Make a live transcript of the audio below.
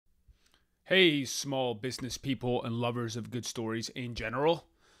Hey, small business people and lovers of good stories in general.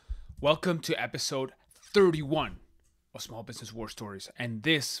 Welcome to episode 31 of Small Business War Stories. And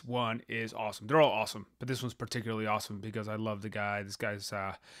this one is awesome. They're all awesome, but this one's particularly awesome because I love the guy. This guy's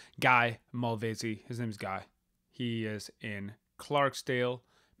Guy Malvezzi. His name is Guy. He is in Clarksdale,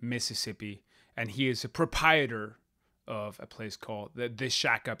 Mississippi, and he is a proprietor of a place called the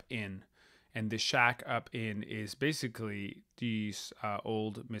Shack Up Inn. And the Shack Up Inn is basically these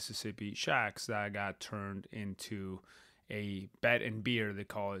old Mississippi shacks that got turned into a bed and beer, they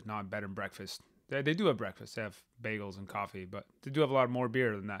call it, not bed and breakfast. They do have breakfast. They have bagels and coffee, but they do have a lot more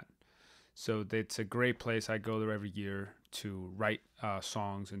beer than that. So it's a great place. I go there every year to write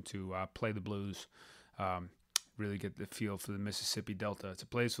songs and to play the blues, really get the feel for the Mississippi Delta. It's a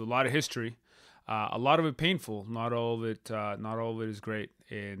place with a lot of history. A lot of it painful, not all of it is great,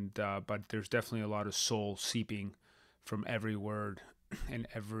 and but there's definitely a lot of soul seeping from every word and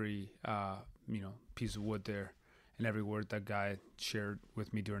every piece of wood there, and every word that guy shared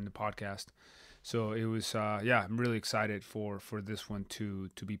with me during the podcast. So it was I'm really excited for this one to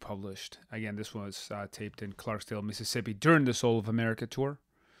be published. Again, this was taped in Clarksdale, Mississippi during the Soul of America tour,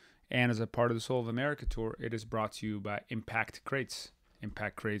 and as a part of the Soul of America tour, it is brought to you by Impact Crates.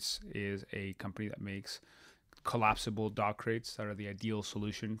 Impact Crates is a company that makes collapsible dog crates that are the ideal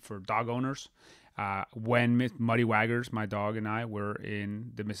solution for dog owners. When Muddy Waggers, my dog, and I were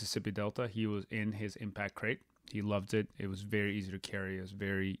in the Mississippi Delta, he was in his Impact Crate. He loved it. It was very easy to carry. It was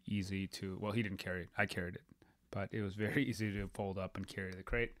very easy to, well, he didn't carry it. I carried it. But it was very easy to fold up and carry the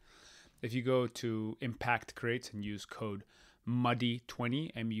crate. If you go to Impact Crates and use code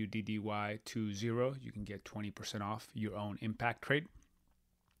MUDDY20, MUDDY20, you can get 20% off your own Impact Crate.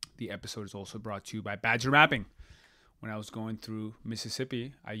 The episode is also brought to you by Badger Mapping. When I was going through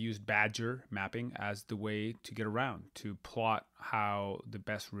Mississippi, I used Badger Mapping as the way to get around, to plot how the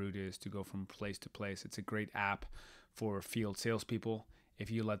best route is to go from place to place. It's a great app for field salespeople. If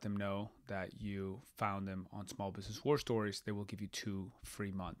you let them know that you found them on Small Business War Stories, they will give you 2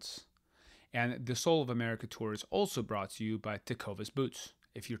 free months. And the Soul of America tour is also brought to you by Tecovas Boots.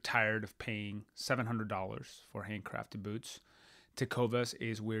 If you're tired of paying $700 for handcrafted boots, Tecovas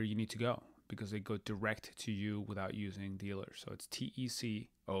is where you need to go because they go direct to you without using dealers. So it's Tecovas.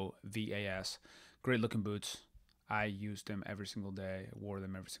 Great looking boots. I used them every single day. I wore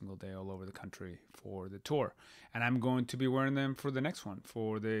them every single day all over the country for the tour. And I'm going to be wearing them for the next one,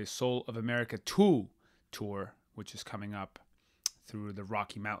 for the Soul of America 2 tour, which is coming up through the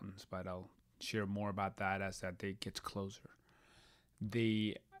Rocky Mountains. But I'll share more about that as that date gets closer.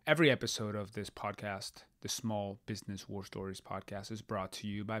 Every episode of this podcast, the Small Business War Stories podcast, is brought to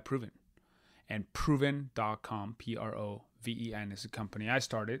you by Proven. And Proven.com, Proven, is a company I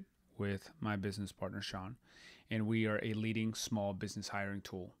started with my business partner, Sean. And we are a leading small business hiring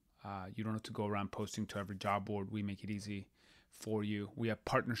tool. You don't have to go around posting to every job board. We make it easy for you. We have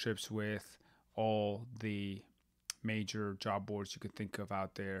partnerships with all the major job boards you could think of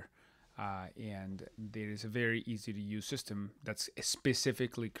out there. And there is a very easy to use system that's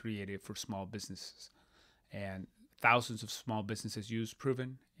specifically created for small businesses. And thousands of small businesses use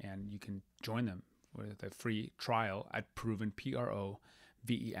Proven, and you can join them with a free trial at Proven, Proven.com.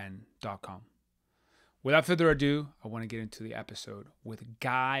 Without further ado, I want to get into the episode with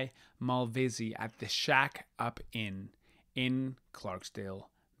Guy Malvezzi at the Shack Up Inn in Clarksdale,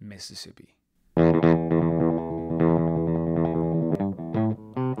 Mississippi.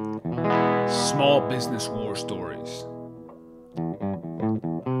 Small Business War Stories.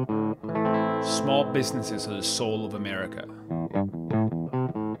 Small businesses are the soul of America.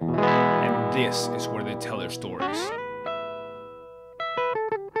 And this is where they tell their stories.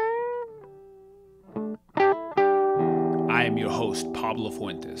 I am your host, Pablo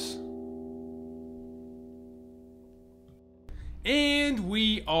Fuentes. And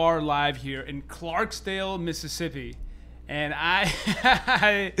we are live here in Clarksdale, Mississippi. And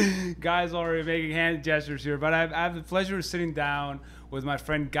Guy's already making hand gestures here, but I have the pleasure of sitting down with my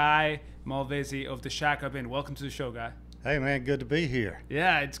friend Guy Malvezzi of the Shack Up Inn. Welcome to the show, Guy. Hey, man, good to be here.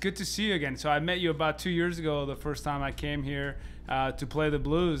 Yeah, it's good to see you again. So I met you about 2 years ago, the first time I came here to play the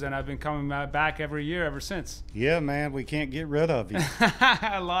blues, and I've been coming back every year ever since. Yeah, man, we can't get rid of you.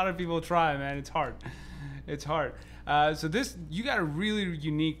 A lot of people try, man. It's hard. It's hard. So you got a really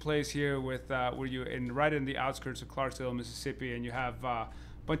unique place here with where you right in the outskirts of Clarksdale, Mississippi, and you have a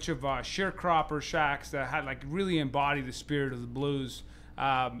bunch of sharecropper shacks that really embody the spirit of the blues,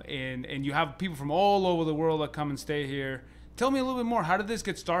 and you have people from all over the world that come and stay here. Tell me a little bit more. How did this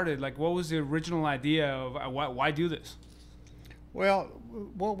get started? Like, what was the original idea of why do this? Well,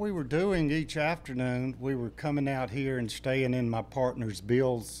 what we were doing each afternoon, we were coming out here and staying in my partner's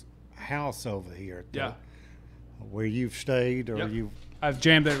Bill's house over here. Yeah. Where you've stayed or Yep. you've I've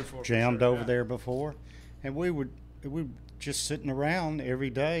jammed there before. for jammed sure, over yeah. there before. And we would just sitting around every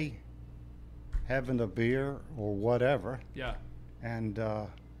day having a beer or whatever. Yeah. And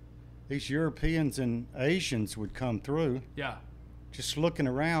these Europeans and Asians would come through Yeah. just looking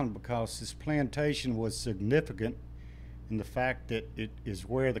around because this plantation was significant in the fact that it is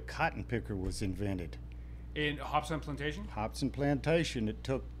where the cotton picker was invented. In Hobson Plantation? Hobson Plantation, it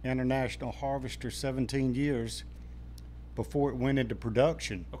took International Harvester 17 years before it went into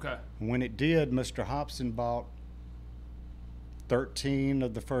production. Okay. When it did, Mr. Hobson bought 13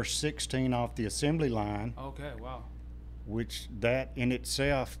 of the first 16 off the assembly line, Okay, wow. which that in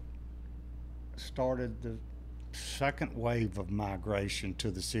itself started the second wave of migration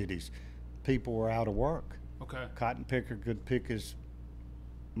to the cities. People were out of work. Okay. Cotton picker could pick as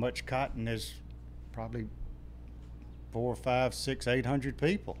much cotton as probably 4, 5, 6, 800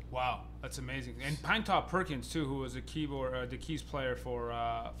 people. Wow, that's amazing. And Pinetop Perkins too, who was a keyboard, the keys player for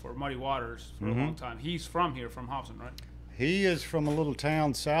Muddy Waters for a long time. He's from here, from Hobson, right? He is from a little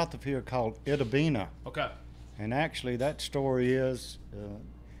town south of here called Itabena. Okay. And actually, that story is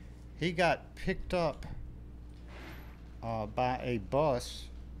he got picked up by a bus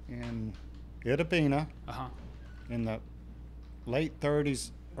in Itabena Uh huh. in the late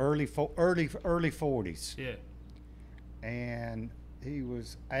 30s, early 40s. Yeah. And he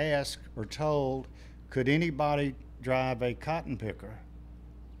was asked or told, could anybody drive a cotton picker?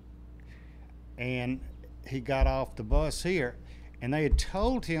 And he got off the bus here, and they had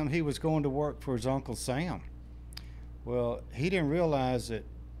told him he was going to work for his Uncle Sam. Well, he didn't realize that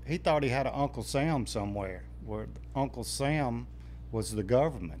he thought he had an Uncle Sam somewhere, where Uncle Sam was the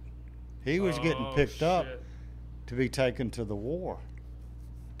government. He was getting picked up to be taken to the war,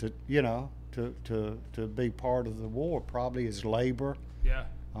 to be part of the war, probably as labor. Yeah.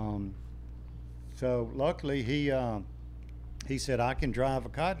 So luckily he said, I can drive a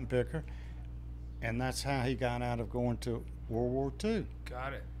cotton picker, and that's how he got out of going to World War II.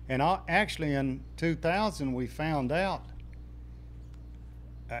 Got it. And actually in 2000 we found out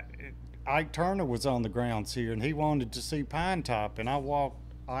Ike Turner was on the grounds here, and he wanted to see Pine Top, and I walked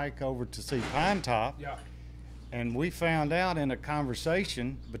Ike over to see Pine Top. Yeah. And we found out in a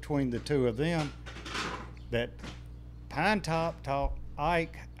conversation between the two of them that Pine Top taught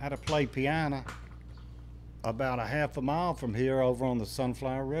Ike how to play piano about a half a mile from here over on the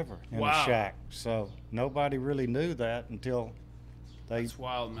Sunflower River in Wow. a shack. So nobody really knew that until they That's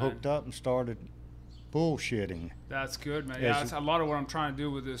wild, man. hooked up and started bullshitting. That's good, man. As Yeah, you- that's a lot of what I'm trying to do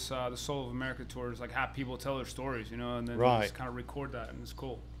with this, the Soul of America tour, is like have people tell their stories, and then Right. just kind of record that, and it's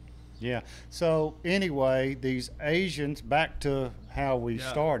cool. Yeah. So anyway, these Asians, back to how we Yeah.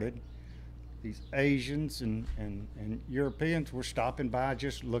 started, these Asians and Europeans were stopping by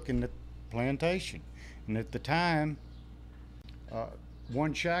just looking at plantation. And at the time,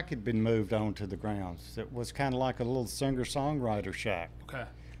 one shack had been moved onto the grounds. It was kind of like a little singer-songwriter shack. Okay.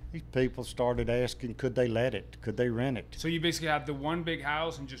 These people started asking, could they let it? Could they rent it? So you basically have the one big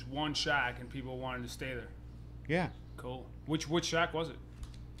house and just one shack, and people wanted to stay there. Yeah. Cool. Which shack was it?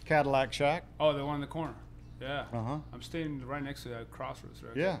 Cadillac shack. Oh, the one in the corner. Yeah. Uh-huh. I'm staying right next to that crossroads.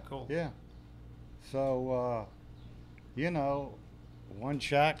 Right? Yeah. Cool. Yeah. So, one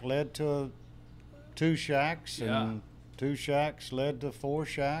shack led to two shacks, Yeah. and two shacks led to four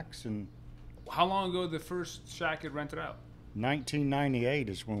shacks, and How long ago did the first shack get rented out? 1998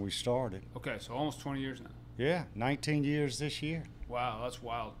 is when we started. Okay, so almost 20 years now. Yeah, 19 years this year. Wow, that's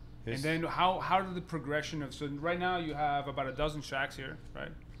wild. It's- And then how did the progression of, so right now you have about a dozen shacks here,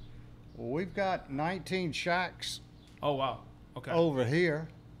 right? Well, we've got 19 shacks Oh, wow. Okay. over here,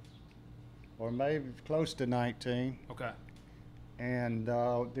 or maybe close to 19. Okay. And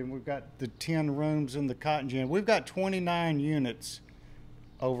then we've got the 10 rooms in the cotton gin. We've got 29 units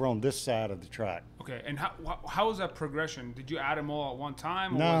over on this side of the track. Okay. And how was that progression? Did you add them all at one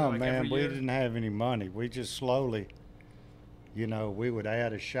time? Or No, was it like man, every we year? didn't have any money. We just slowly, we would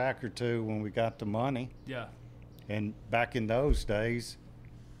add a shack or two when we got the money. Yeah. And back in those days,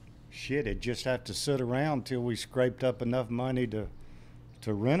 it'd just have to sit around till we scraped up enough money to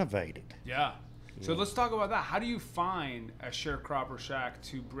renovate it. Yeah. So let's talk about that. How do you find a sharecropper shack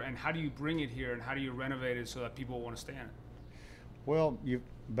and how do you bring it here, and how do you renovate it so that people want to stay in it? Well, you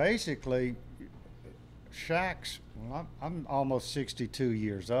basically shacks. Well, I'm almost 62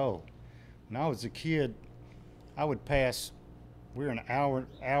 years old. When I was a kid, I would pass. We're an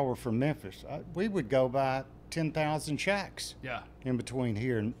hour from Memphis. We would go by 10,000 shacks Yeah. in between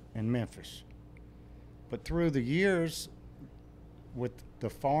here and Memphis. But through the years, with the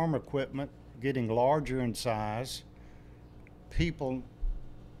farm equipment getting larger in size, people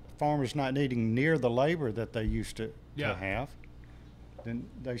farmers not needing near the labor that they used to have, then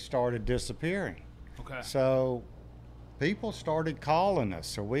they started disappearing. Okay. So people started calling us.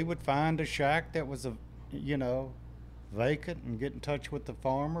 So we would find a shack that was, vacant and get in touch with the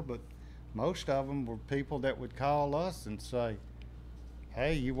farmer. But most of them were people that would call us and say,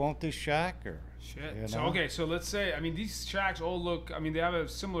 hey, you want this shack? Or, shit. So, okay, so let's say, these shacks all look, they have a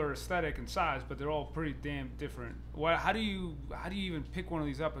similar aesthetic and size, but they're all pretty damn different. How do you even pick one of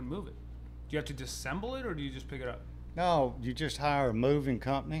these up and move it? Do you have to disassemble it, or do you just pick it up? No, you just hire a moving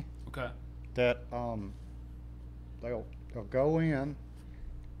company. Okay. That they'll go in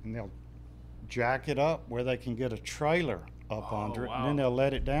and they'll jack it up where they can get a trailer up under it, and then they'll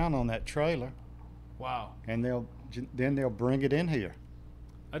let it down on that trailer. Wow. And then they'll bring it in here.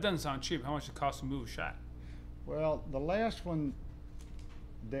 That doesn't sound cheap. How much it costs to move a shack? Well, the last one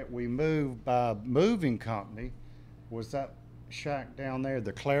that we moved by moving company was that shack down there,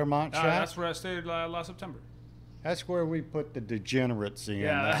 the Claremont shack. That's where I stayed last September. That's where we put the degenerates in.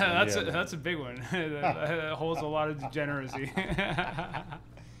 Yeah, that's a big one. That holds a lot of degeneracy.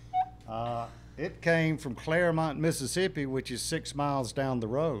 It came from Claremont, Mississippi, which is 6 miles down the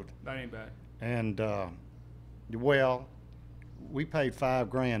road. That ain't bad. And we paid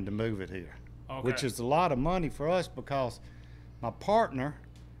 $5,000 to move it here, which is a lot of money for us because my partner,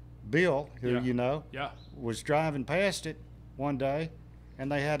 Bill, who was driving past it one day,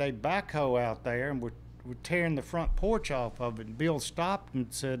 and they had a backhoe out there and were tearing the front porch off of it. And Bill stopped and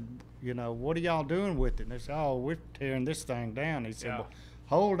said, what are y'all doing with it? And they said, oh, we're tearing this thing down. He said, well,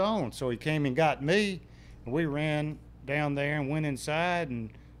 hold on. So he came and got me, and we ran down there and went inside, and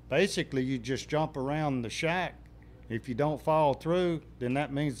basically you just jump around the shack. If you don't fall through, then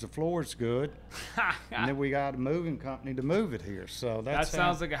that means the floor's good. And then we got a moving company to move it here. So that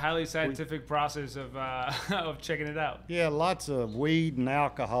sounds like a highly scientific process of of checking it out. Yeah, lots of weed and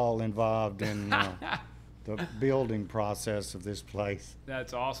alcohol involved in the building process of this place.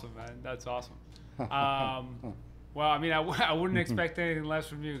 That's awesome, man. That's awesome. Well, I wouldn't expect anything less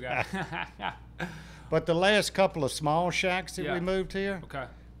from you guys. But the last couple of small shacks that we moved here, okay,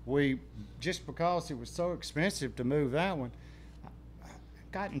 just because it was so expensive to move that one, I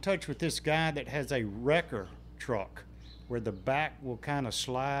got in touch with this guy that has a wrecker truck where the back will kind of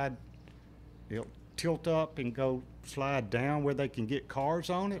slide. It'll tilt up and go slide down where they can get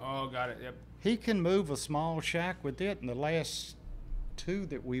cars on it. Oh, got it. Yep. He can move a small shack with it, and the last two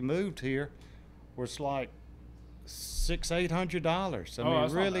that we moved here was like $600-800. I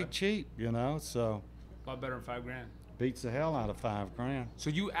mean, really cheap, so a lot better than $5,000. Beats the hell out of $5,000. So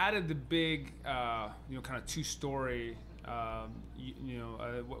you added the big, kind of two-story, what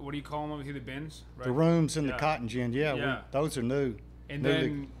do you call them over here? The bins, right? The rooms in the cotton gin, those are new. And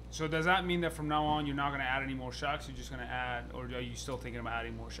then, so does that mean that from now on you're not going to add any more shacks? You're just going to add, or are you still thinking about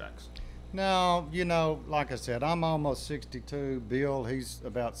adding more shacks? No, like I said, I'm almost 62. Bill, he's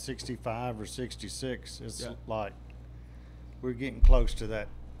about 65 or 66. It's like we're getting close to that.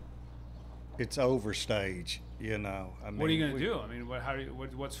 It's over stage, what are you going to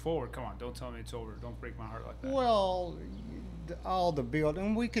do? What's forward? Come on, don't tell me it's over. Don't break my heart like that. Well, all the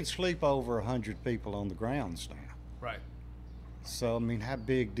building, we could sleep over 100 people on the grounds now. Right. So, how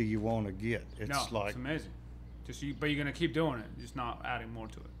big do you want to get? It's amazing. But you're going to keep doing it, just not adding more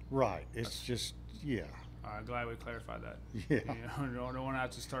to it. Right. It's just, I'm glad we clarified that. Yeah. Don't want to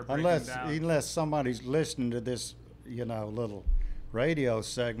have to start breaking down. Unless somebody's listening to this, little radio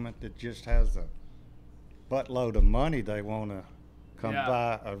segment that just has a buttload of money they want to come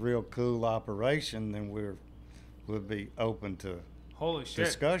buy a real cool operation, then we'll be open to Holy shit.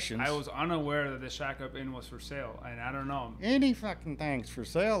 Discussions. I was unaware that the Shack Up Inn was for sale, and I don't know. Any fucking thing's for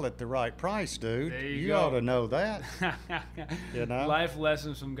sale at the right price, dude. There you ought to know that. Life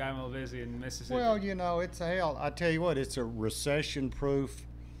lessons from Guy Malvezzi in Mississippi. Well, it's a hell. I tell you what, it's a recession-proof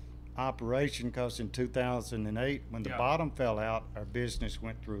operation because in 2008, when the bottom fell out, our business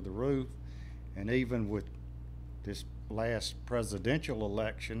went through the roof. And even with this last presidential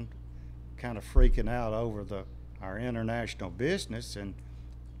election, kind of freaking out over our international business, and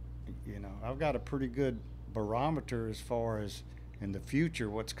I've got a pretty good barometer as far as in the future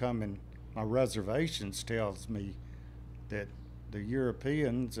what's coming. My reservations tells me that the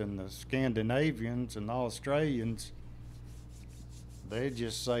Europeans and the Scandinavians and the Australians, they're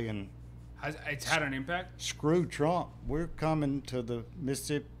just saying it's had an impact. Screw Trump, we're coming to the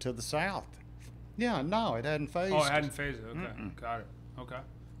Mississippi, to the south. Yeah, no, it hadn't phased. Oh, it hadn't phased it. Okay, got it. Okay,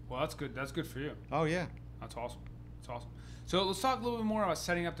 well that's good. That's good for you. Oh yeah, that's awesome. That's awesome. So let's talk a little bit more about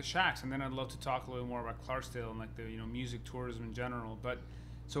setting up the shacks, and then I'd love to talk a little more about Clarksdale and like the music tourism in general. But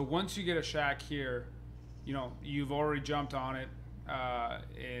so once you get a shack here, you've already jumped on it.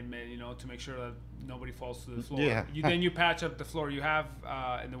 and to make sure that nobody falls to the floor. Yeah. Then you patch up the floor. You have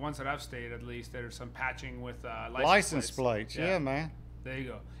in the ones that I've stayed, at least, there's some patching with license plates. Yeah, man. There you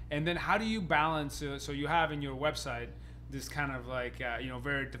go. And then how do you balance? So you have in your website this kind of like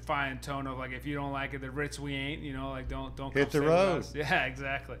very defiant tone of like, if you don't like it, the Ritz we ain't, like don't hit the road. Yeah,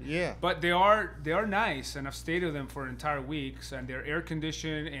 exactly. Yeah. But they are nice, and I've stayed with them for entire weeks, and they're air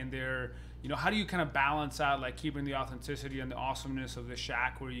conditioned, and they're how do you kind of balance out like keeping the authenticity and the awasomeness of the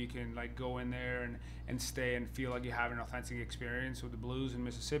shack where you can like go in there and stay and feel like you have an authentic experience with the blues in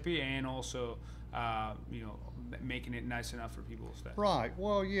Mississippi, and also making it nice enough for people to stay. Right.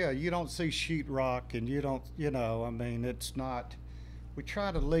 Well, yeah, you don't see sheetrock, and you don't, I mean, it's not, we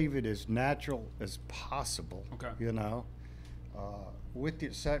try to leave it as natural as possible. Okay. With the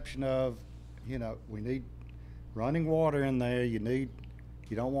exception of, we need running water in there. You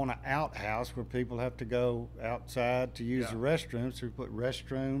don't want an outhouse where people have to go outside to use the restrooms. So we put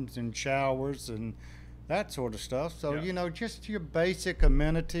restrooms and showers and that sort of stuff. So, just your basic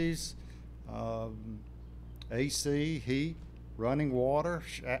amenities, AC, heat, running water,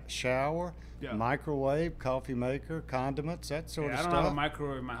 shower, microwave, coffee maker, condiments, that sort of stuff. I don't have a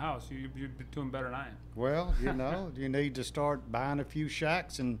microwave in my house. You're doing better than I am. Well, you need to start buying a few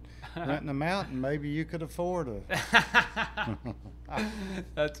shacks and renting them out, and maybe you could afford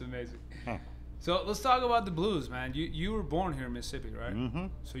That's amazing. So let's talk about the blues, man. You were born here in Mississippi, right? Mm-hmm.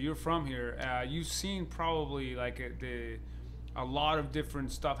 So you're from here. You've seen probably like a lot of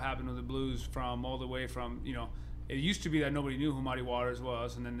different stuff happen with the blues, from all the way from it used to be that nobody knew who Muddy Waters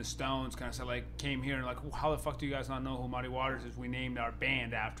was, and then the Stones kind of said like came here and like, well, how the fuck do you guys not know who Muddy Waters is? We named our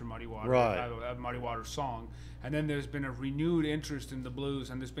band after Muddy Waters, right? A Muddy Waters song, and then there's been a renewed interest in the blues,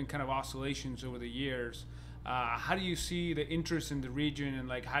 and there's been kind of oscillations over the years. How do you see the interest in the region, and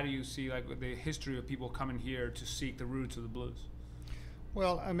like how do you see like the history of people coming here to seek the roots of the blues?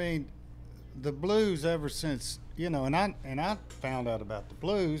 Well, I mean, the blues ever since and I found out about the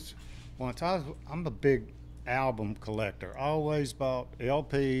blues once. I'm a big album collector. I always bought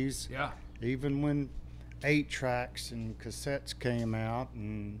LPs. Yeah. Even when 8-tracks and cassettes came out,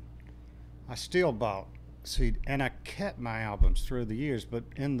 and I still bought. And I kept my albums through the years, but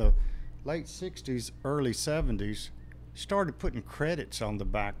in the late 60s, early 70s, started putting credits on the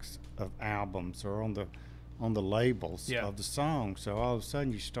backs of albums or on the labels of the song. So all of a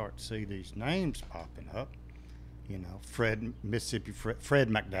sudden you start to see these names popping up. Mississippi Fred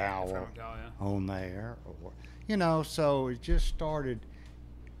McDowell on there, or so it just started,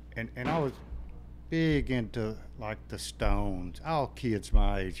 and I was big into like the Stones, all kids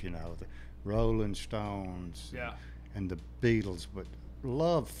my age, the Rolling Stones, and the Beatles, but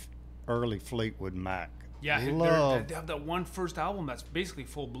love early Fleetwood Mac. Yeah, they have that one first album that's basically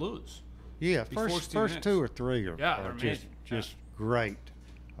full blues. Yeah, first 2 or 3 are just great.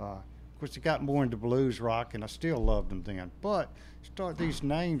 Of course, it got more into blues rock, and I still loved them then. But these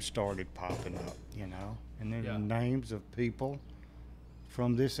names started popping up, and then the names of people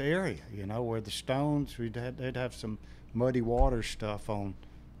from this area, where the Stones, they'd have some Muddy Waters stuff on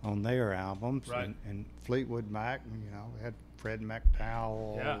their albums, right. and Fleetwood Mac, had Fred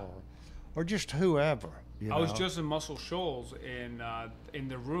McDowell or just whoever. I was just in Muscle Shoals in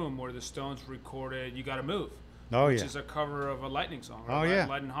the room where the Stones recorded "You Gotta Move." Which is a cover of a Lightning song. Right?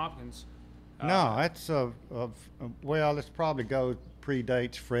 Lightning Hopkins. No, that's well, it's probably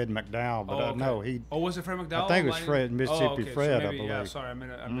predates Fred McDowell, but no, he. Oh, was it Fred McDowell? I think it was Fred, Mississippi Fred, so maybe, I believe. Yeah, sorry, I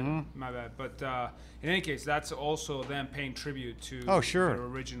meant my bad. But in any case, that's also them paying tribute to their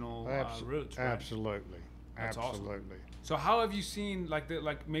original roots. Right? Absolutely, that's absolutely. Awesome. So how have you seen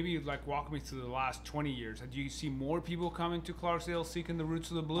maybe walk me through the last 20 years? Do you see more people coming to Clarksdale seeking the roots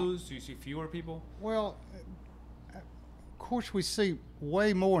of the blues? Do you see fewer people? Well, of course we see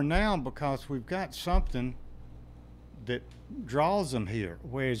way more now because we've got something that draws them here.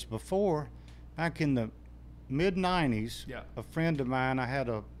 Whereas before, back in the mid-90s, a friend of mine, I had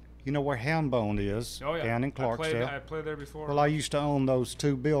where Hambone is, down in Clarksdale. I played there before. Well, I used to own those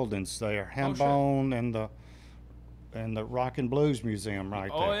 2 buildings there, Hambone and the Rock and Blues Museum right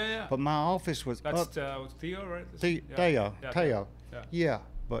there. Oh, yeah. But my office was That's Theo, right? Theo. Yeah.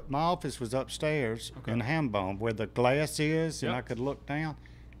 But my office was upstairs in Hambone where the glass is, and I could look down.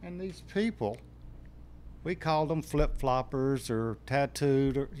 And these people, we called them flip-floppers or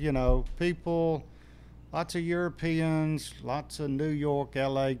tattooed, or, people, lots of Europeans, lots of New York,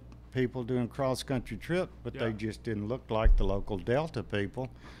 L.A. people doing cross-country trips, but they just didn't look like the local Delta people.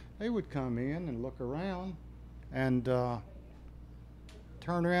 They would come in and look around and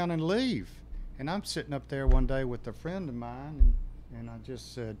turn around and leave. And I'm sitting up there one day with a friend of mine, and I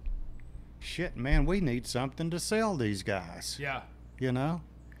just said, shit, man, we need something to sell these guys. Yeah. you know?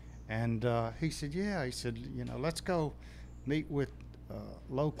 And he said, yeah. He said, you know, let's go meet with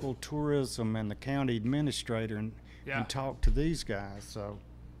local tourism and the county administrator and talk to these guys. So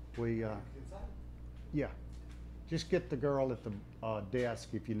we, yeah, just get the girl at the desk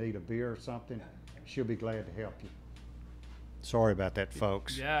if you need a beer or something. She'll be glad to help you. Sorry about that,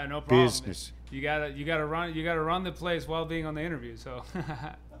 folks. Yeah, no problem. Business. You gotta run the place while being on the interview. So.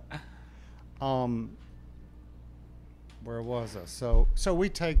 Where was I? So we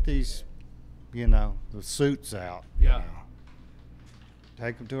take these, you know, the suits out. Yeah. You know,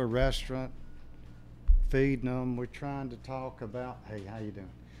 take them to a restaurant, feeding them. We're trying to talk about, hey, how you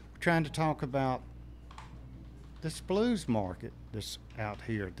doing? We're trying to talk about this blues market that's out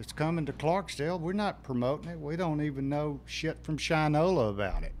here that's coming to Clarksdale. We're not promoting it. We don't even know shit from Shinola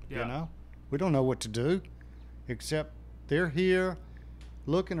about it. Yeah. You know, we don't know what to do, except they're here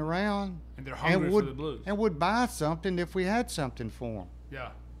looking around. And they're hungry for the blues. And would buy something if we had something for them. Yeah.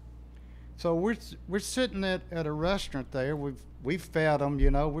 So we're sitting at a restaurant there. We've fed them, you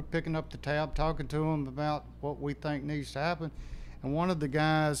know. We're picking up the tab, talking to them about what we think needs to happen. And one of the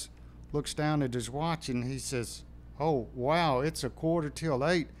guys looks down at his watch and he says, "Oh, wow, it's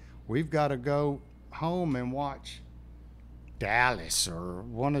 7:45. We've got to go home and watch Dallas or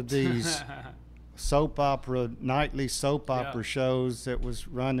one of these nightly soap opera shows that was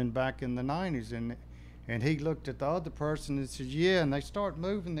running back in the 90s." And he looked at the other person and said, yeah, and they start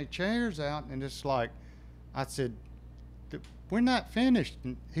moving their chairs out, and it's like, I said, we're not finished.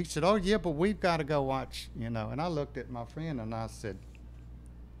 And he said, oh yeah, but we've got to go watch, you know. And I looked at my friend and I said,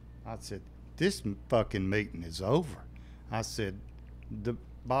 this fucking meeting is over. I said, the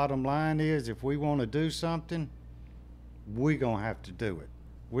bottom line is, if we want to do something, we're going to have to do it.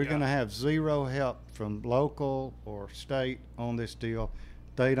 We're going to have zero help from local or state on this deal.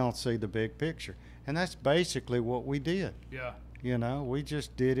 They don't see the big picture. And that's basically what we did. Yeah. You know, we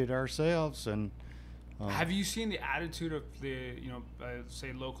just did it ourselves. And have you seen the attitude of the, you know,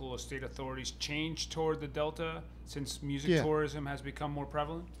 say local or state authorities change toward the Delta since music tourism has become more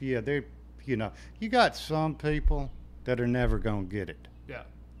prevalent? Yeah, they, you know, you got some people that are never going to get it. Yeah.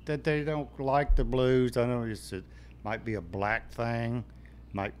 That they don't like the blues. I know it might be a black thing,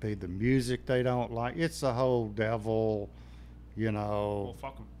 might be the music they don't like. It's the whole devil, you know. Well,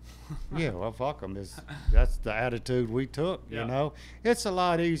 fuck them. Yeah, well, fuck them. That's the attitude we took, you know. It's a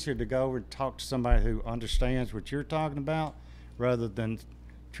lot easier to go over and talk to somebody who understands what you're talking about rather than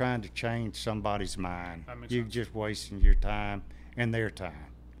trying to change somebody's mind. You're just wasting your time and their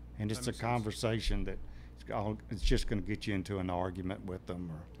time. And it's a conversation that it's just going to get you into an argument with them.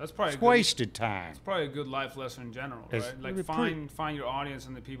 Or that's probably wasted time. It's probably a good life lesson in general, right? Like find your audience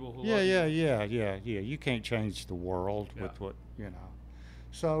and the people who love you. You can't change the world with what, you know.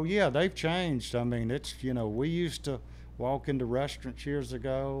 So, yeah, they've changed. I mean, it's, you know, we used to walk into restaurants years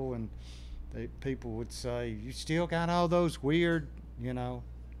ago and people would say, you still got all those weird, you know,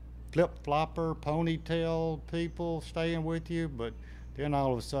 flip-flopper, ponytail people staying with you. But then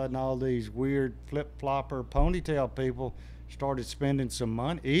all of a sudden, all these weird flip-flopper, ponytail people started spending some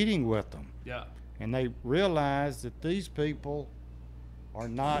money eating with them. Yeah. And they realized that these people are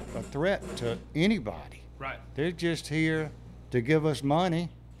not a threat to anybody. Right. They're just here to give us money,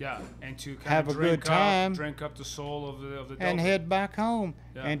 and to kind have of a good time, drink up the soul of the Delta. And head back home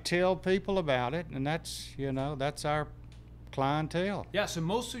and tell people about it. And that's, you know, that's our clientele. Yeah. So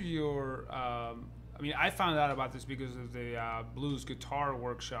most of your, I mean, I found out about this because of the blues guitar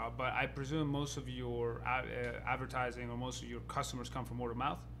workshop, but I presume most of your advertising or most of your customers come from word of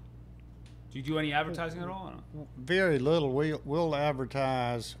mouth. Do you do any advertising at all? Very little. We'll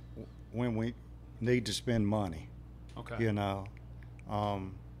advertise when we need to spend money. Okay. You know,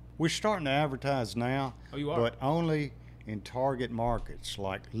 we're starting to advertise now. Oh, you are? But only in target markets.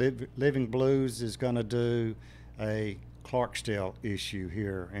 Like Living Blues is going to do a Clarksdale issue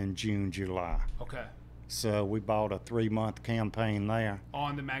here in June, July. Okay. So we bought a 3-month campaign there.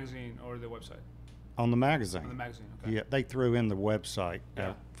 On the magazine or the website? On the magazine. On the magazine, okay. Yeah, they threw in the website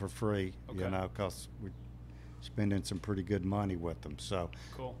for free, okay. You know, because we're spending some pretty good money with them. So,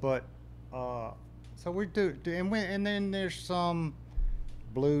 cool. But, so we do, and then there's some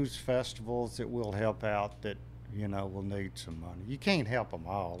blues festivals that will help out that, you know, will need some money. You can't help them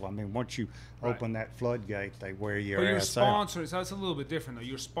all. I mean, once you open that floodgate, they wear your ass out. But you're sponsoring, so that's a little bit different though.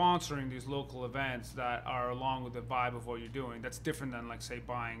 You're sponsoring these local events that are along with the vibe of what you're doing. That's different than, like, say,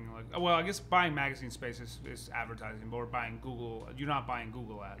 buying, like, well, I guess buying magazine space is advertising, or buying Google. You're not buying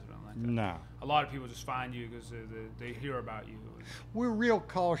Google ads or anything like that. No. A lot of people just find you because they hear about you. We're real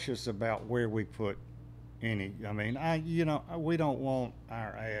cautious about where we put any. I mean, you know, we don't want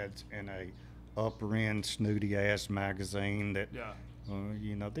our ads in a upper end snooty ass magazine that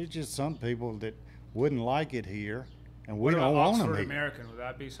You know, there's just some people that wouldn't like it here, and we What don't about want them Oxford here. American? Would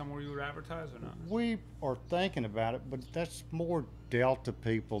that be somewhere you would advertise or not? We are thinking about it, but that's more Delta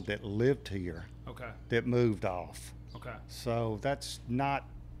people that lived here Okay. that moved off. Okay. So that's not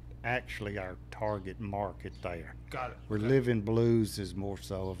actually our target market there. Got it. We're Okay. Living Blues is more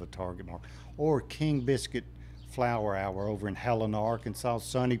so of a target market. Or King Biscuit Flower Hour over in Helena, Arkansas,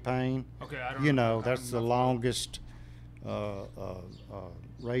 Sunny Payne. Okay. I don't You know. know, that's the longest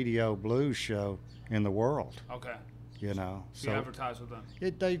radio blues show in the world. Okay. You know, So you advertise with them.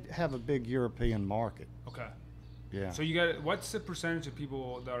 they have a big European market. Okay. Yeah, So you got what's the percentage of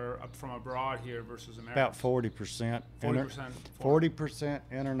people that are up from abroad here versus America? about 40%. 40%. 40%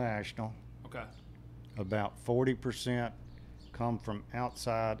 international. Okay. About 40% come from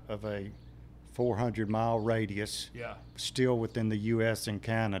outside of a 400-mile radius, Yeah. still within the U.S. and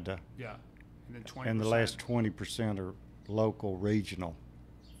Canada. Yeah. And then 20%. And the last 20% are local, regional.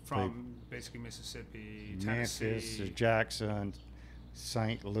 from basically Mississippi, Memphis, Tennessee. Jackson,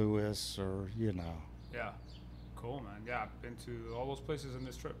 St. Louis, or, you know. Yeah. Cool, man. Yeah, I've been to all those places in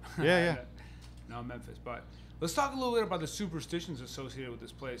this trip. Yeah. No, Memphis. But let's talk a little bit about the superstitions associated with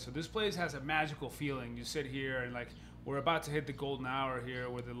this place. So this place has a magical feeling. You sit here and like we're about to hit the golden hour here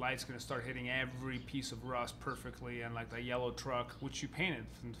where the light's going to start hitting every piece of rust perfectly, and like the yellow truck, which you painted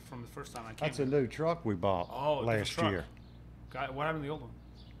from the first time I came. That's a new truck we bought last truck. year. What happened to the old one?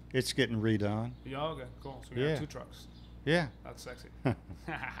 It's getting redone. Yeah, okay, cool. So we have 2 trucks. Yeah. That's sexy.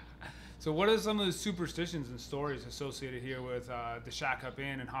 So what are some of the superstitions and stories associated here with the Shack Up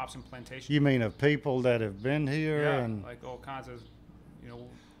Inn and Hops and Plantation? You mean of people that have been here? Yeah, And like all kinds of,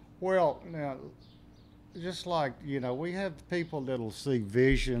 well, now, just like, we have people that'll see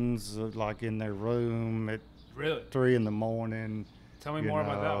visions like in their room at really? 3 in the morning. Tell me more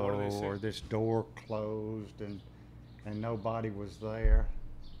about that. What do they say? Or this door closed and nobody was there.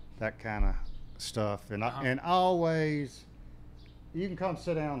 That kind of stuff. And and always, you can come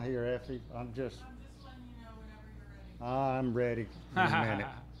sit down here, Effie. I'm just letting you know whenever you're ready. I'm ready in a minute.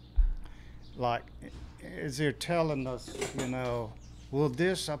 Like, as they're telling us, well,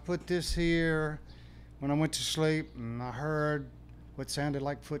 I put this here when I went to sleep, and I heard what sounded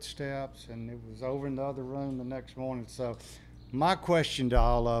like footsteps, and it was over in the other room the next morning. So my question to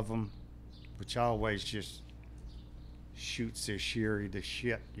all of them, which always just shoots their Sherry to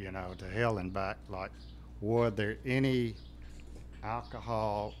shit, to hell and back, like, was it any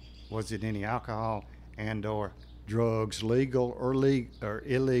alcohol and or drugs, legal or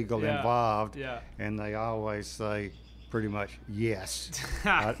illegal, involved? Yeah. And they always say pretty much yes.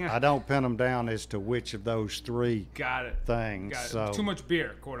 I don't pin them down as to which of those 3 Got it. things. Got it. So Too much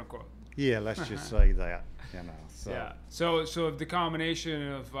beer, quote unquote. yeah, let's just say that. So. Yeah. So if the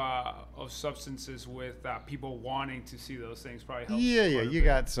combination of substances with people wanting to see those things probably helps. Yeah, quite a you bit.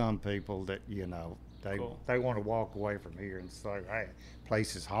 got some people that Cool. they want to walk away from here and say, "Hey,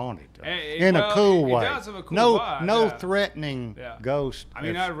 place is haunted," Well, a cool it way. does have a cool no, vibe, no yeah. threatening Yeah. ghost. I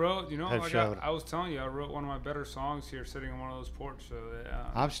mean, I wrote, have showed I was telling you, I wrote one of my better songs here sitting on one of those porches. So,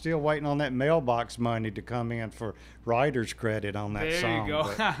 I'm still waiting on that mailbox money to come in for writer's credit on that there song. you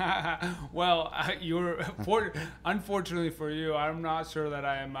go. Well, unfortunately for you, I'm not sure that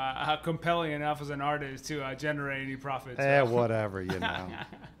I am compelling enough as an artist to generate any profits. Whatever,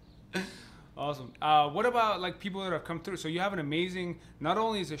 Awesome. What about like people that have come through? So you have an amazing. Not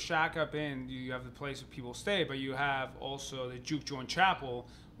only is a Shack Up Inn, you have the place where people stay, but you have also the Juke Joint Chapel,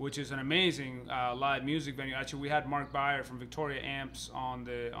 which is an amazing live music venue. Actually, we had Mark Beyer from Victoria Amps on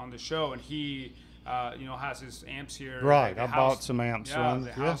the show, and he has his amps here. Right, like I bought some amps Yeah, from the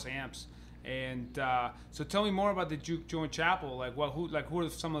it, house amps. And so tell me more about the Juke Joint Chapel. Like, who are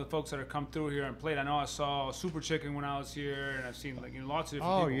some of the folks that have come through here and played? I know I saw Super Chicken when I was here, and I've seen lots of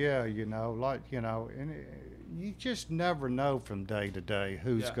different people. yeah, and you just never know from day to day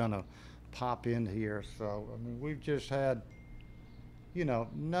who's gonna pop in here. So I mean, we've just had,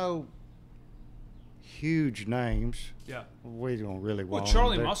 no huge names. Yeah. We don't really want. Well,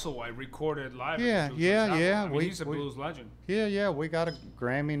 Charlie them. Musselwhite recorded live. Yeah, at the Juke Joint yeah, Chapel. yeah. I mean, he's a blues legend. Yeah, we got a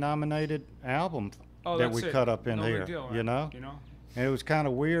Grammy-nominated album that that's we it. cut up in No here. big deal, right? And it was kind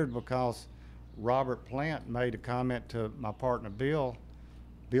of weird because Robert Plant made a comment to my partner Bill.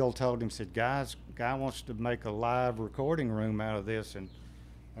 Bill told him, said, guy wants to make a live recording room out of this, and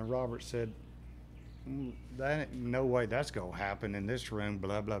Robert said, that ain't no way that's gonna happen in this room,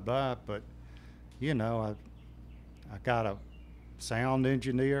 blah blah blah. But I got a sound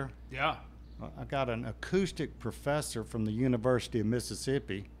engineer. Yeah. I got an acoustic professor from the University of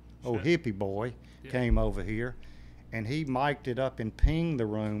Mississippi, hippie boy, came over here, and he mic'd it up and pinged the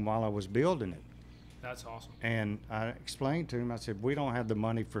room while I was building it. That's awesome. And I explained to him, I said, we don't have the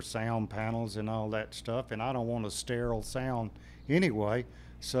money for sound panels and all that stuff, and I don't want a sterile sound anyway.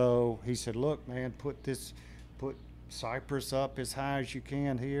 So he said, look, man, put cypress up as high as you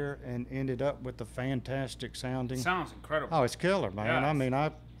can here, and ended up with a fantastic sounding. Sounds incredible. Oh, it's killer, man. Yeah. I mean,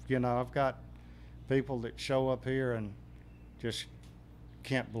 I've got people that show up here and just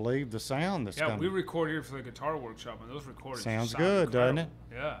can't believe the sound that's coming. We record here for the guitar workshop, and those recordings Sounds sound good, incredible. doesn't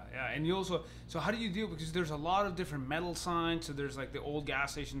it? Yeah. And you also, so how do you deal, because there's a lot of different metal signs. So there's like the old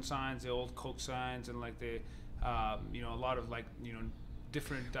gas station signs, the old Coke signs, and like the, a lot of like,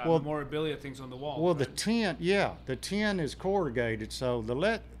 different memorabilia things on the wall. Well, right? the tin is corrugated, so the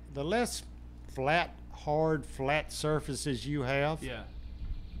less hard, flat surfaces you have,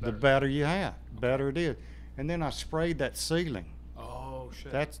 the better you have, better it is. And then I sprayed that ceiling. Oh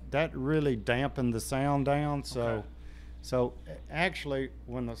shit. That really dampened the sound down. So actually,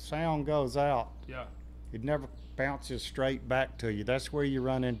 when the sound goes out, it never bounces straight back to you. That's where you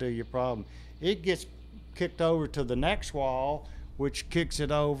run into your problem. It gets kicked over to the next wall, which kicks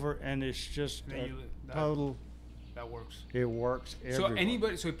it over, and it's just total. That works. It works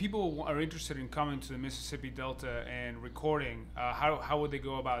everywhere. So if people are interested in coming to the Mississippi Delta and recording, how would they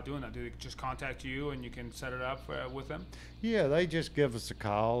go about doing that? Do they just contact you and you can set it up with them? Yeah, they just give us a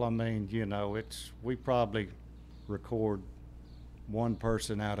call. I mean, we probably record one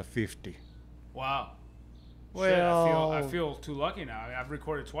person out of 50. Wow. Well, shit, I feel too lucky now. I've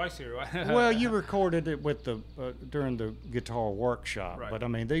recorded twice here. Well, you recorded it with during the guitar workshop, right. But I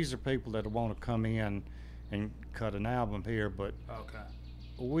mean, these are people that want to come in and cut an album here, but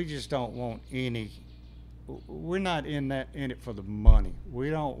we just don't want any. We're not in it for the money. We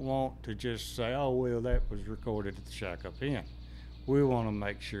don't want to just say, oh well, that was recorded at the Shack Up Inn. We want to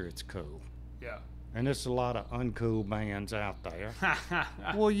make sure it's cool. Yeah. And there's a lot of uncool bands out there.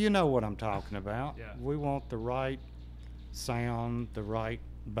 Well, you know what I'm talking about. Yeah. We want the right sound, the right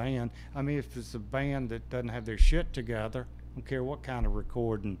band. I mean, if it's a band that doesn't have their shit together, I don't care what kind of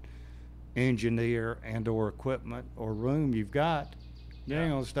recording engineer and or equipment or room you've got, they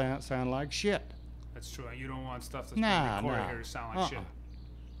ain't gonna sound like shit. That's true. You don't want stuff that's being recorded here to sound like shit.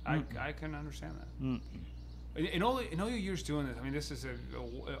 I can understand that. In all your years doing this, I mean, this is an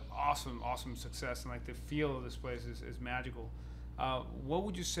awesome success, and like the feel of this place is magical. What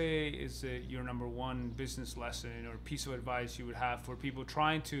would you say is your number one business lesson or piece of advice you would have for people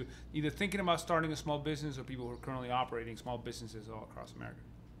trying to either thinking about starting a small business or people who are currently operating small businesses all across America?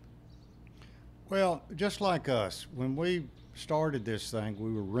 Well, just like us, when we started this thing,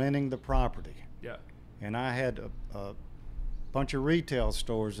 we were renting the property. Yeah. And I had a bunch of retail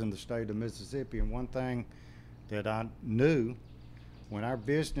stores in the state of Mississippi, and one thing that I knew, when our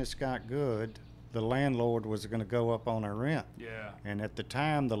business got good, the landlord was going to go up on our rent. Yeah. And at the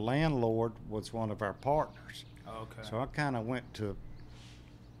time, the landlord was one of our partners. Okay. So I kind of went to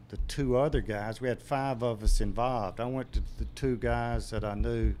the two other guys. We had 5 of us involved. I went to the 2 guys that I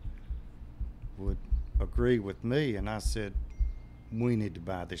knew would agree with me, and I said, we need to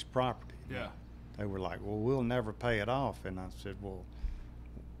buy this property. Yeah. They were like, well, we'll never pay it off. And I said, well,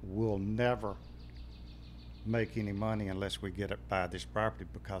 we'll never make any money unless we get it buy this property,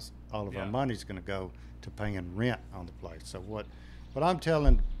 because all of our money's going to go to paying rent on the place. So what I'm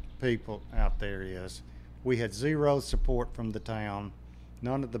telling people out there is, we had 0 support from the town.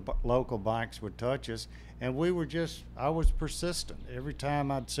 None of the local banks would touch us, and I was persistent. Every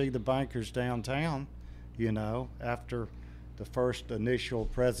time I'd see the bankers downtown, after the first initial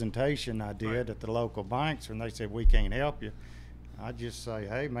presentation I did at the local banks, when they said, we can't help you, I'd just say,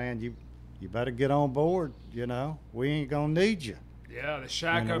 hey man, you better get on board, we ain't gonna need you. Yeah, the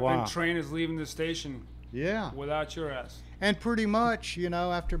Shack Up Inn train is leaving the station. Yeah. Without your ass. And pretty much,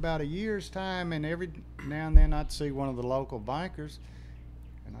 after about a year's time, and every now and then I'd see one of the local bankers,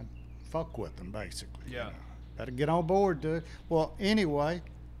 and I'd fuck with them basically. Yeah. Better get on board, dude. Well, anyway,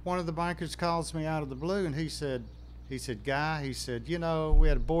 one of the bankers calls me out of the blue, and he said, Guy, we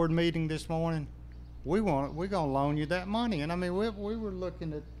had a board meeting this morning. We're gonna loan you that money. And I mean, we were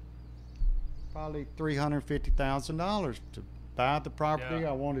looking at probably $350,000 to buy the property. Yeah.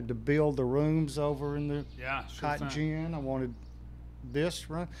 I wanted to build the rooms over in the Cotton thing. Gin. I wanted this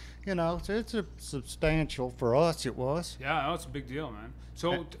room, so it's a substantial for us. It was. Yeah, it's a big deal, man.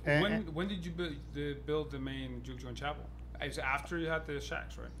 So when did you build the main juke joint chapel? It was after you had the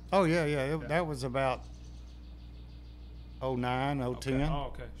shacks, right? Oh yeah. That was about 09, 010. Okay.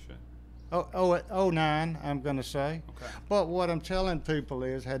 Oh, okay, shit. 09, I'm going to say. Okay. But what I'm telling people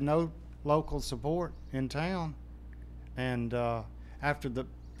is, had no local support in town. And after the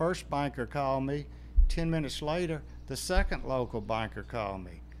first banker called me, 10 minutes later, the second local banker called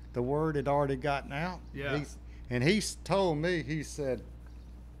me. the word had already gotten out. Yeah. And he told me, he said,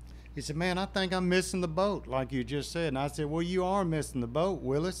 man, I think I'm missing the boat, like you just said. And I said, well, you are missing the boat,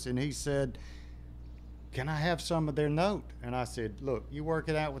 Willis. And he said, can I have some of their note? And I said, look, you work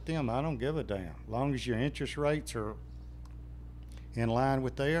it out with them. I don't give a damn. As long as your interest rates are in line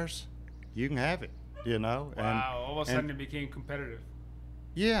with theirs, you can have it, you know. Wow, all of a sudden it became competitive.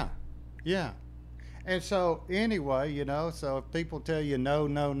 Yeah, yeah. And so anyway, you know, so if people tell you no,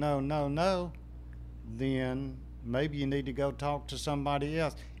 no, no, no, no, then maybe you need to go talk to somebody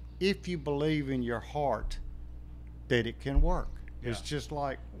else if you believe in your heart that it can work. Yeah. It's just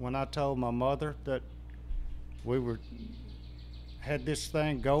like when I told my mother that we had this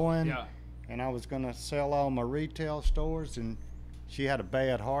thing going, yeah, and I was going to sell all my retail stores, and she had a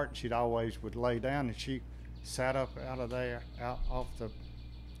bad heart, and she'd always would lay down, and she sat up out off the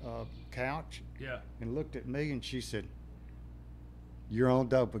couch, yeah, and looked at me, and she said, you're on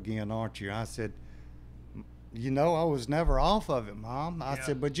dope again, aren't you? I said, you know, I was never off of it, Mom. I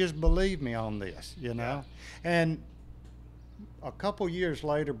said, but just believe me on this, you know. Yeah. And a couple years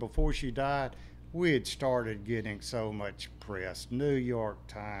later, before she died, we had started getting so much press. New York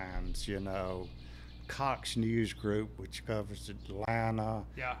Times, you know, Cox News Group, which covers Atlanta,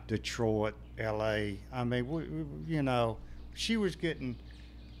 yeah, Detroit, L.A. I mean, you know, she was getting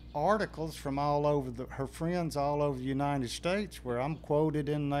articles from all over her friends all over the United States where I'm quoted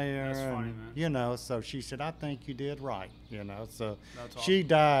in there. That's funny, and, man. you know, so she said, I think you did right, you know. So that's awesome. She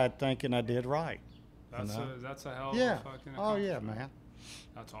died thinking I did right. That's, you know? That's a hell of a fucking Oh, yeah, man.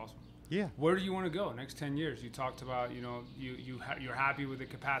 That's awesome. Yeah. Where do you want to go next 10 years? You talked about, you know, you're happy with the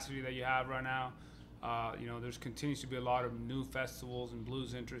capacity that you have right now. You know, there's continues to be a lot of new festivals and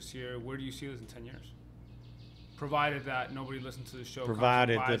blues interests here. Where do you see this in 10 years? Provided that nobody listens to the show.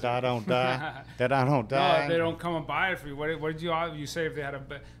 Provided that I don't die. That I don't die. No, they don't come and buy it for you. What did you say if they had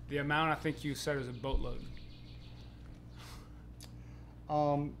the amount I think you said is a boatload?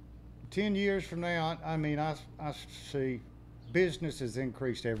 10 years from now, I mean, I see business has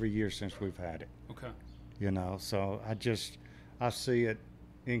increased every year since we've had it. Okay. You know, so I see it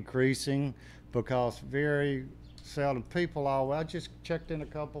increasing because very seldom people I just checked in a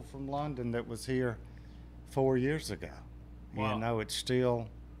couple from London that was here 4 years ago. Wow. You know, it's still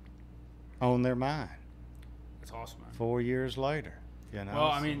on their mind. That's awesome, man. 4 years later. You know,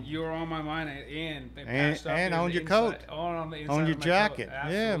 well, I mean, you were on my mind and on your coat, on your jacket.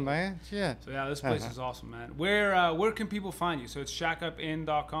 Absolutely. Yeah, man. Yeah. So yeah, this place is awesome, man. Where can people find you? So it's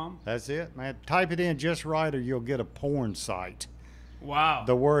shackupinn.com. That's it, man. Type it in just right, or you'll get a porn site. Wow.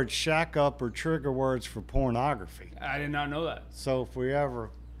 The word shack up or trigger words for pornography. I did not know that. So if we ever,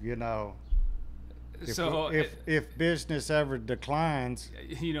 you know, if business ever declines,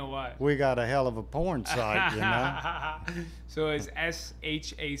 you know what? We got a hell of a porn site, you know. So it's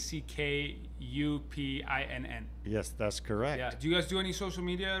SHACKUPINN. Yes, that's correct. Yeah. Do you guys do any social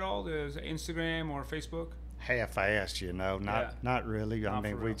media at all? There's Instagram or Facebook? Half-assed, you know. Not really. I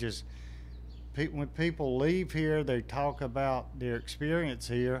mean, we just when people leave here, they talk about their experience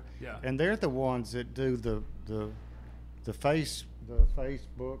here, and they're the ones that do the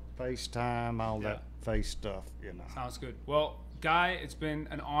Facebook, FaceTime, all that face stuff, you know. Sounds good. Well, Guy, it's been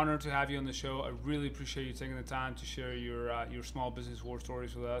an honor to have you on the show. I really appreciate you taking the time to share your small business war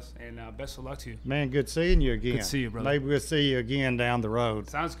stories with us, and best of luck to you. Man, good seeing you again. Good to see you, brother. Maybe we'll see you again down the road.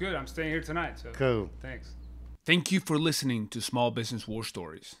 Sounds good. I'm staying here tonight. So cool. Thanks. Thank you for listening to Small Business War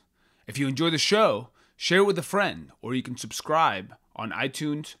Stories. If you enjoy the show, share it with a friend, or you can subscribe on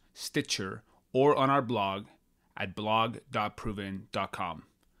iTunes, Stitcher, or on our blog at blog.proven.com.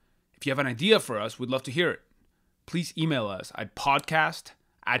 If you have an idea for us, we'd love to hear it. Please email us at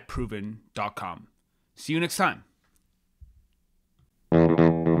podcast@proven.com. See you next time.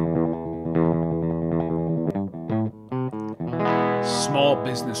 Small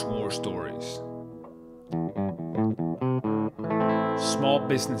Business War Stories. Small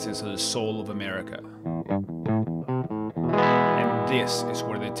businesses are the soul of America. And this is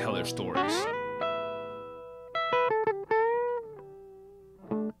where they tell their stories.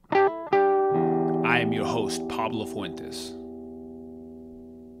 I am your host, Pablo Fuentes.